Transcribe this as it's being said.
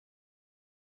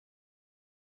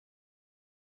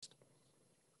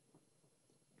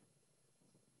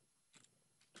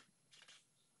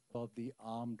of the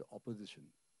armed opposition.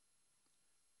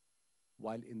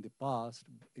 While in the past,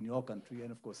 in your country,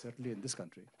 and of course certainly in this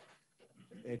country,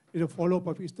 in a follow-up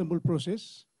of Istanbul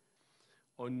process.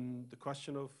 On the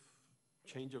question of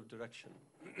change of direction,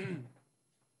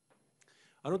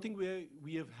 I don't think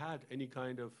we have had any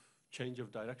kind of change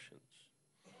of directions.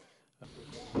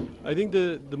 I think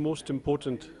the most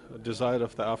important desire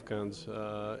of the Afghans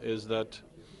is that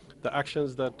the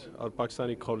actions that our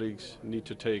Pakistani colleagues need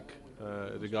to take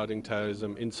regarding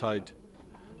terrorism inside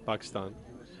Pakistan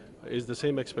is the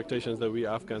same expectations that we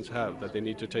Afghans have, that they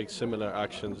need to take similar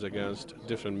actions against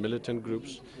different militant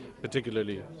groups,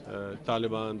 particularly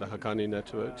Taliban, the Haqqani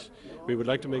networks. We would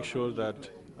like to make sure that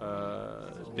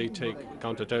they take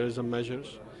counter-terrorism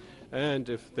measures, and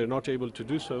if they're not able to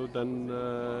do so, then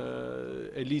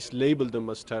at least label them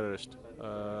as terrorists,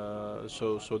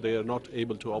 so they are not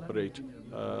able to operate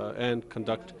and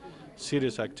conduct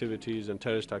serious activities and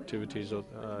terrorist activities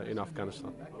in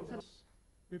Afghanistan.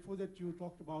 Before that, you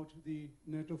talked about the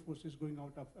NATO forces going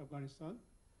out of Afghanistan.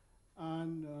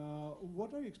 And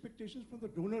what are your expectations from the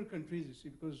donor countries, you see,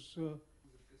 because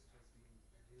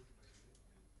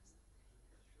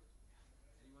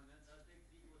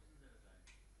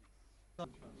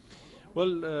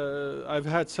Well, I've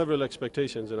had several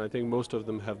expectations, and I think most of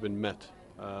them have been met.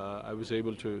 I was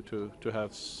able to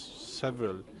have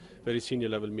several very senior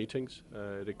level meetings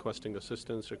requesting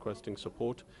assistance, requesting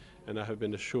support, and I have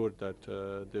been assured that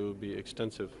there will be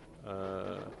extensive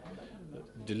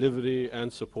delivery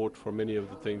and support for many of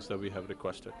the things that we have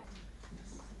requested.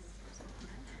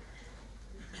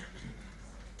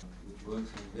 Which works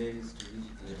on various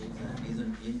strategic levels and is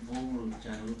an informal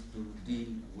channel to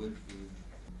deal with the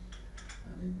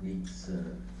it makes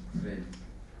friends.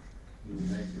 We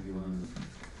would like everyone.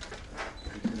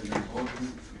 It is an important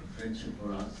friendship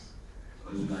for us.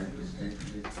 We would like to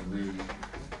strengthen it the way